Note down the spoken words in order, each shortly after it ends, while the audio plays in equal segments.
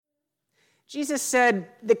Jesus said,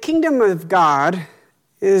 the kingdom of God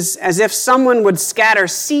is as if someone would scatter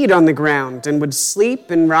seed on the ground and would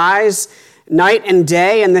sleep and rise night and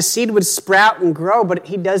day, and the seed would sprout and grow, but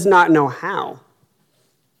he does not know how.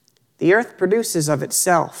 The earth produces of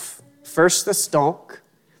itself, first the stalk,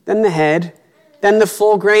 then the head, then the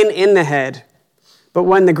full grain in the head. But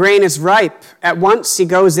when the grain is ripe, at once he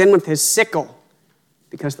goes in with his sickle,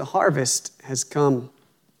 because the harvest has come.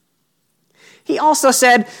 He also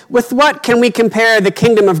said, with what can we compare the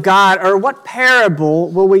kingdom of God, or what parable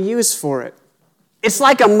will we use for it? It's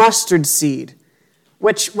like a mustard seed,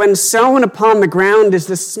 which when sown upon the ground is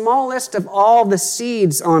the smallest of all the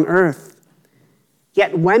seeds on earth.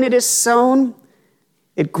 Yet when it is sown,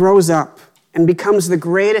 it grows up and becomes the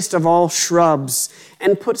greatest of all shrubs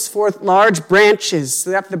and puts forth large branches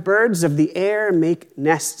so that the birds of the air make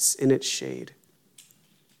nests in its shade.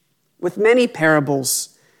 With many parables,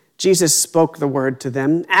 Jesus spoke the word to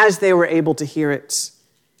them as they were able to hear it.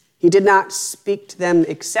 He did not speak to them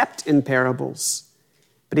except in parables,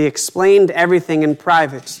 but he explained everything in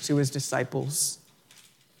private to his disciples.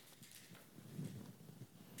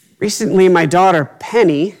 Recently, my daughter,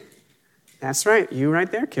 Penny, that's right, you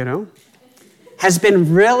right there, kiddo, has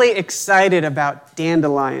been really excited about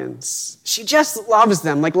dandelions. She just loves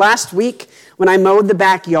them. Like last week, when I mowed the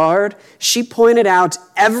backyard, she pointed out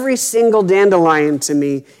every single dandelion to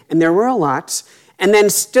me, and there were a lot, and then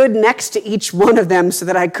stood next to each one of them so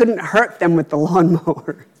that I couldn't hurt them with the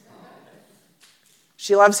lawnmower.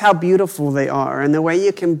 She loves how beautiful they are and the way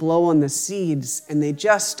you can blow on the seeds, and they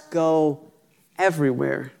just go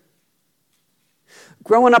everywhere.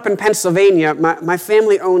 Growing up in Pennsylvania, my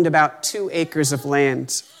family owned about 2 acres of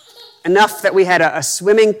land, enough that we had a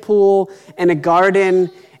swimming pool and a garden,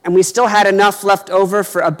 and we still had enough left over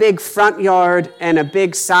for a big front yard and a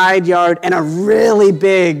big side yard and a really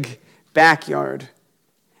big backyard.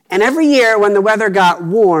 And every year when the weather got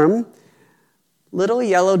warm, little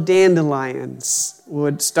yellow dandelions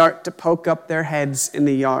would start to poke up their heads in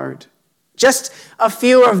the yard. Just a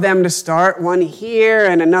few of them to start, one here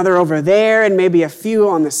and another over there, and maybe a few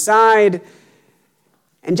on the side.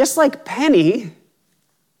 And just like Penny,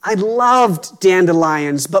 I loved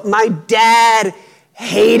dandelions, but my dad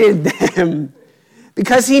hated them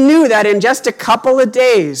because he knew that in just a couple of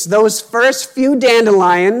days, those first few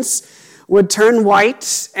dandelions would turn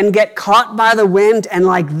white and get caught by the wind, and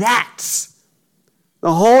like that,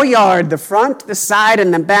 the whole yard, the front, the side,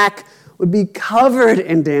 and the back would be covered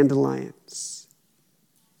in dandelions.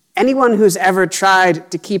 Anyone who's ever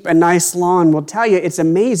tried to keep a nice lawn will tell you it's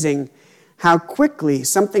amazing how quickly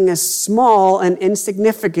something as small and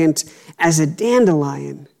insignificant as a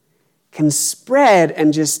dandelion can spread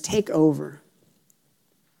and just take over.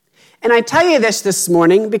 And I tell you this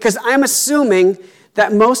morning because I'm assuming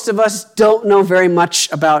that most of us don't know very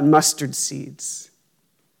much about mustard seeds.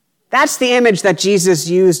 That's the image that Jesus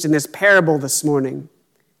used in this parable this morning.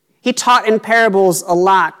 He taught in parables a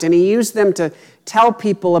lot, and he used them to tell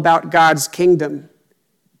people about God's kingdom.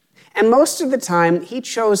 And most of the time, he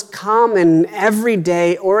chose common,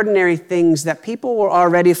 everyday, ordinary things that people were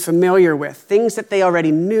already familiar with, things that they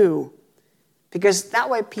already knew, because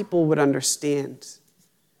that way people would understand.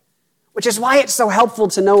 Which is why it's so helpful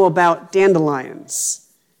to know about dandelions.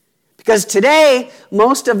 Because today,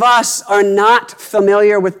 most of us are not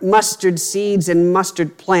familiar with mustard seeds and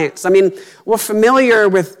mustard plants. I mean, we're familiar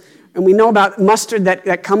with, and we know about mustard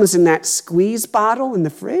that comes in that squeeze bottle in the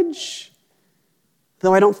fridge,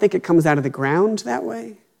 though I don't think it comes out of the ground that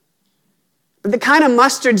way. But the kind of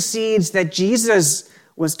mustard seeds that Jesus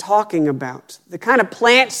was talking about, the kind of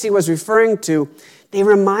plants he was referring to, they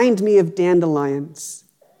remind me of dandelions.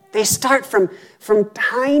 They start from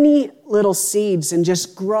tiny little seeds and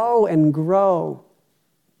just grow and grow.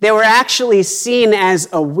 They were actually seen as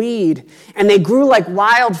a weed, and they grew like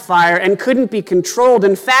wildfire and couldn't be controlled.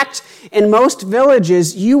 In fact, in most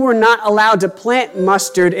villages, you were not allowed to plant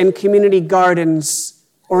mustard in community gardens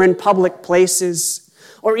or in public places,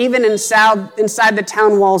 or even inside the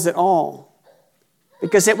town walls at all,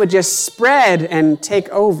 because it would just spread and take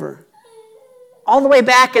over. All the way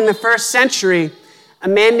back in the 1st century, a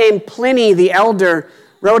man named Pliny the Elder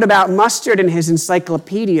wrote about mustard in his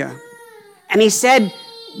encyclopedia. And he said,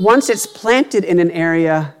 once it's planted in an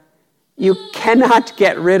area, you cannot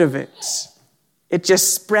get rid of it. It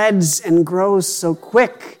just spreads and grows so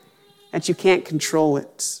quick that you can't control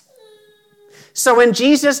it. So when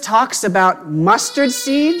Jesus talks about mustard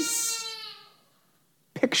seeds,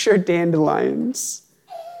 picture dandelions.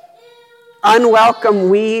 Unwelcome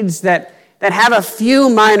weeds that have a few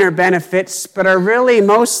minor benefits, but are really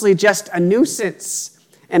mostly just a nuisance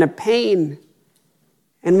and a pain.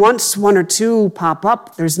 And once one or two pop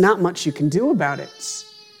up, there's not much you can do about it.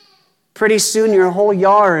 Pretty soon your whole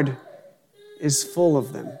yard is full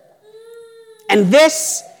of them. And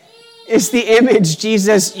this is the image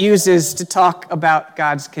Jesus uses to talk about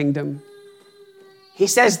God's kingdom. He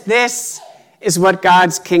says this is what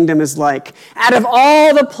God's kingdom is like. Out of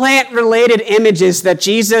all the plant-related images that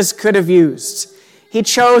Jesus could have used, he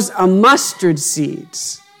chose a mustard seed.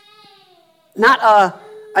 Not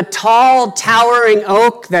a tall, towering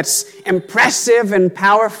oak that's impressive and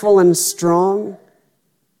powerful and strong.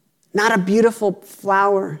 Not a beautiful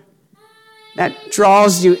flower that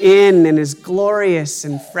draws you in and is glorious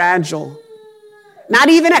and fragile. Not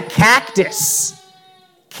even a cactus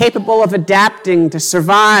capable of adapting to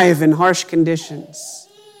survive in harsh conditions.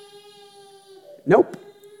 Nope.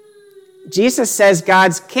 Jesus says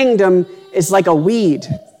God's kingdom is like a weed,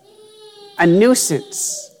 a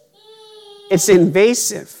nuisance. It's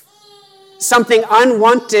invasive, something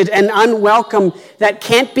unwanted and unwelcome that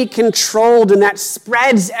can't be controlled and that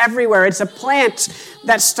spreads everywhere. It's a plant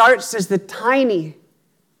that starts as the tiny,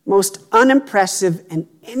 most unimpressive and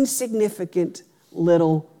insignificant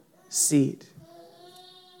little seed.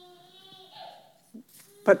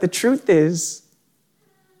 But the truth is,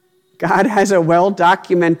 God has a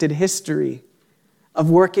well-documented history of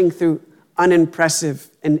working through unimpressive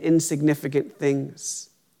and insignificant things.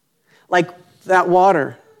 Like that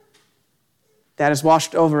water that is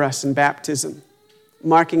washed over us in baptism,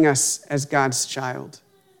 marking us as God's child.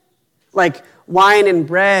 Like wine and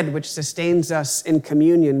bread, which sustains us in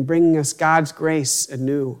communion, bringing us God's grace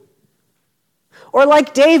anew. Or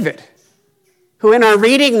like David, who in our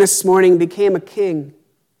reading this morning became a king.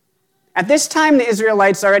 At this time, the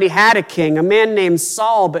Israelites already had a king, a man named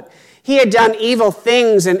Saul, but he had done evil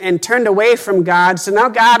things and turned away from God. So now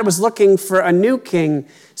God was looking for a new king,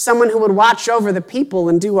 someone who would watch over the people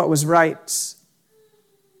and do what was right.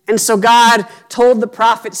 And so God told the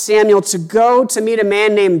prophet Samuel to go to meet a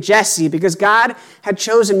man named Jesse because God had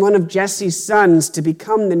chosen one of Jesse's sons to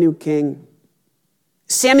become the new king.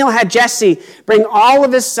 Samuel had Jesse bring all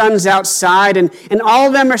of his sons outside, and all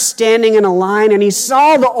of them are standing in a line, and he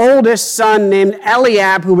saw the oldest son named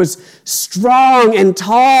Eliab, who was strong and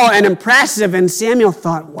tall and impressive, and Samuel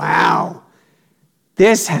thought, wow,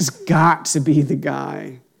 this has got to be the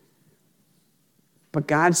guy. But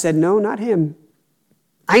God said, no, not him.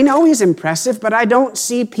 I know he's impressive, but I don't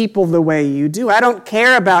see people the way you do. I don't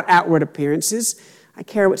care about outward appearances. I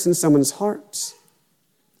care what's in someone's heart.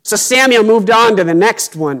 So Samuel moved on to the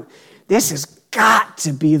next one. This has got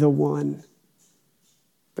to be the one.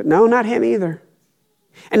 But no, not him either.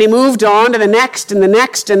 And he moved on to the next and the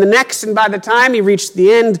next and the next, and by the time he reached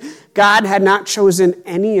the end, God had not chosen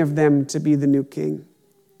any of them to be the new king.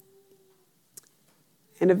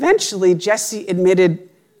 And eventually, Jesse admitted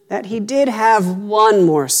that he did have one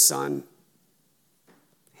more son,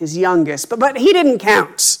 his youngest, but he didn't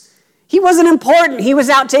count. He wasn't important. He was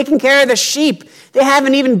out taking care of the sheep. They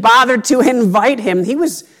haven't even bothered to invite him. He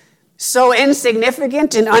was so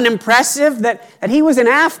insignificant and unimpressive that he was an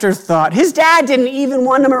afterthought. His dad didn't even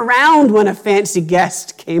want him around when a fancy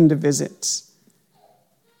guest came to visit.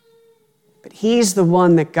 But he's the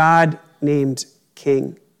one that God named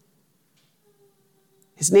king.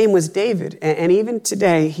 His name was David, and even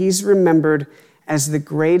today, he's remembered as the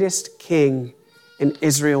greatest king in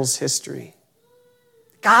Israel's history.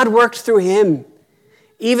 God worked through him,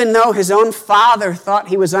 even though his own father thought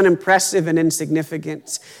he was unimpressive and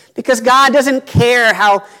insignificant. Because God doesn't care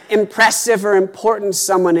how impressive or important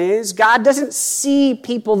someone is. God doesn't see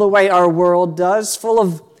people the way our world does, full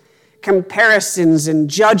of comparisons and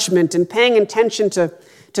judgment and paying attention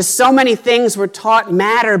to so many things we're taught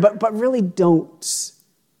matter, but really don't.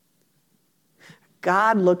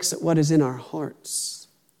 God looks at what is in our hearts.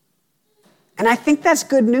 And I think that's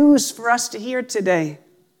good news for us to hear today.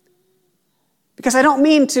 Because I don't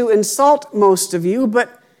mean to insult most of you,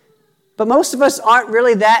 but most of us aren't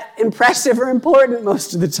really that impressive or important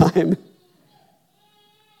most of the time.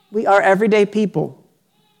 We are everyday people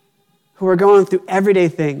who are going through everyday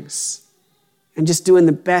things and just doing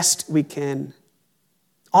the best we can.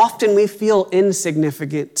 Often we feel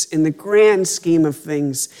insignificant in the grand scheme of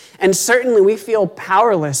things, and certainly we feel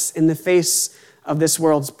powerless in the face of this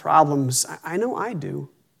world's problems. I know I do.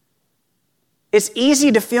 It's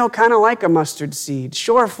easy to feel kind of like a mustard seed,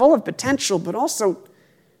 sure, full of potential, but also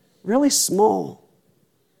really small.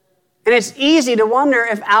 And it's easy to wonder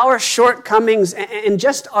if our shortcomings and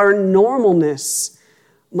just our normalness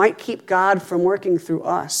might keep God from working through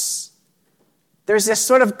us. There's this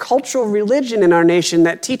sort of cultural religion in our nation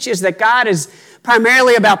that teaches that God is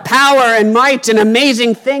primarily about power and might and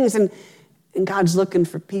amazing things, and God's looking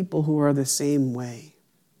for people who are the same way.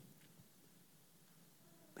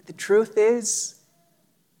 truth is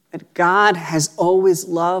that God has always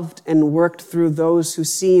loved and worked through those who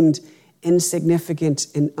seemed insignificant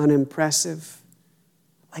and unimpressive,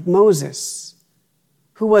 like Moses,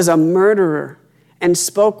 who was a murderer and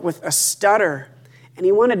spoke with a stutter, and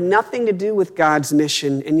he wanted nothing to do with God's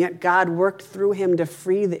mission, and yet God worked through him to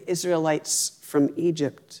free the Israelites from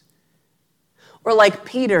Egypt. Or like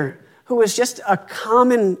Peter, who was just a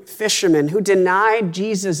common fisherman who denied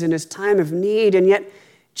Jesus in his time of need, and yet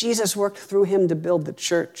Jesus worked through him to build the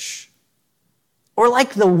church. Or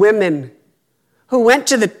like the women who went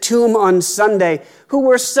to the tomb on Sunday, who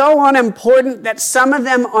were so unimportant that some of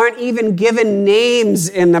them aren't even given names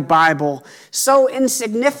in the Bible, so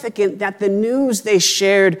insignificant that the news they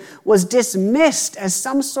shared was dismissed as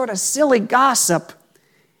some sort of silly gossip.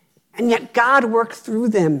 And yet God worked through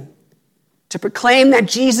them to proclaim that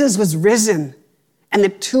Jesus was risen and the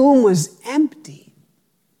tomb was empty.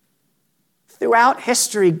 Throughout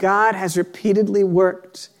history, God has repeatedly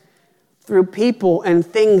worked through people and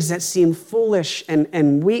things that seem foolish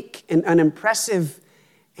and weak and unimpressive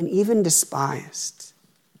and even despised.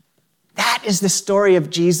 That is the story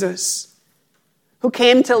of Jesus, who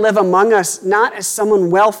came to live among us not as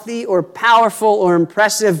someone wealthy or powerful or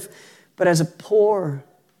impressive, but as a poor,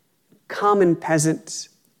 common peasant.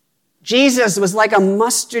 Jesus was like a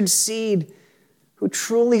mustard seed who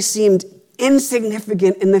truly seemed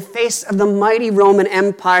insignificant in the face of the mighty Roman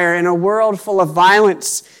Empire in a world full of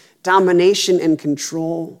violence, domination, and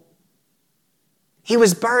control. He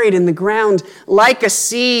was buried in the ground like a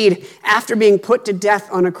seed after being put to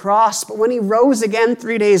death on a cross. But when he rose again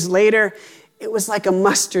 3 days later, it was like a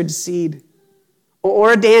mustard seed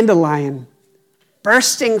or a dandelion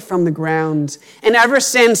bursting from the ground. And ever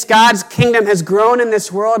since, God's kingdom has grown in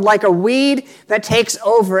this world like a weed that takes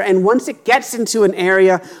over. And once it gets into an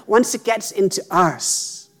area, once it gets into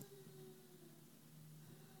us,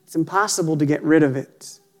 it's impossible to get rid of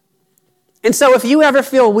it. And so if you ever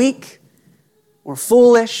feel weak or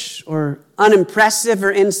foolish or unimpressive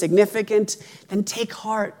or insignificant, then take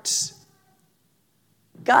heart.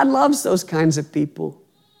 God loves those kinds of people.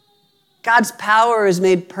 God's power is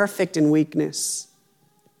made perfect in weakness.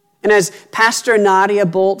 And as Pastor Nadia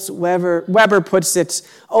Bolz-Weber puts it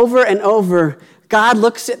over and over, God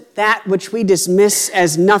looks at that which we dismiss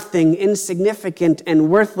as nothing, insignificant, and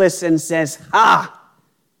worthless and says,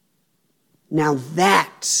 now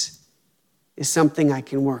that is something I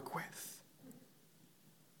can work with.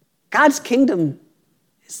 God's kingdom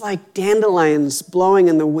is like dandelions blowing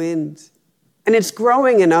in the wind, and it's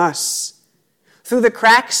growing in us. Through the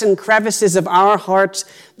cracks and crevices of our hearts,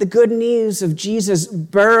 the good news of Jesus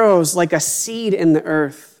burrows like a seed in the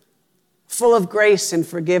earth, full of grace and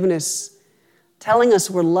forgiveness, telling us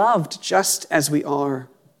we're loved just as we are.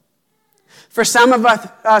 For some of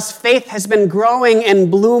us, faith has been growing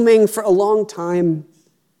and blooming for a long time.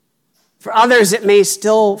 For others, it may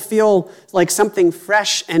still feel like something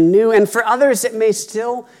fresh and new. And for others, it may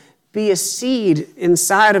still be a seed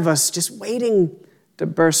inside of us just waiting to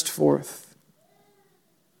burst forth.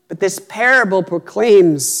 But this parable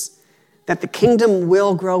proclaims that the kingdom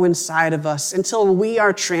will grow inside of us until we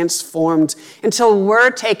are transformed, until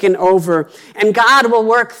we're taken over, and God will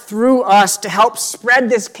work through us to help spread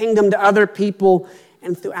this kingdom to other people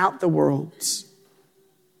and throughout the world.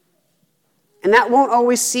 And that won't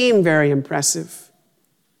always seem very impressive.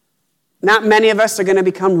 Not many of us are going to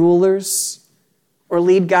become rulers or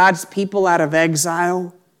lead God's people out of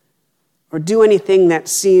exile or do anything that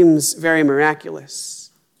seems very miraculous.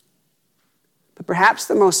 But perhaps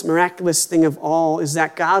the most miraculous thing of all is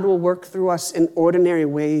that God will work through us in ordinary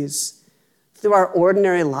ways, through our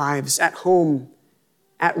ordinary lives, at home,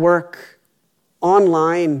 at work,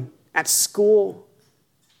 online, at school.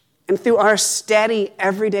 And through our steady,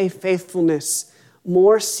 everyday faithfulness,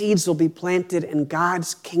 more seeds will be planted and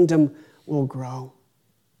God's kingdom will grow.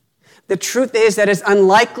 The truth is that as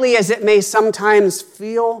unlikely as it may sometimes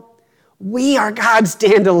feel, we are God's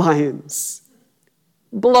dandelions,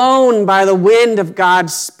 blown by the wind of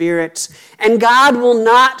God's Spirit. And God will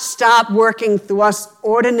not stop working through us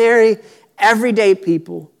ordinary, everyday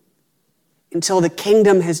people until the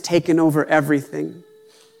kingdom has taken over everything.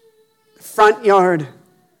 The front yard,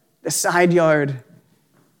 the side yard,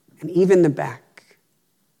 and even the back.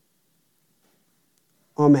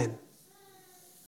 Amen.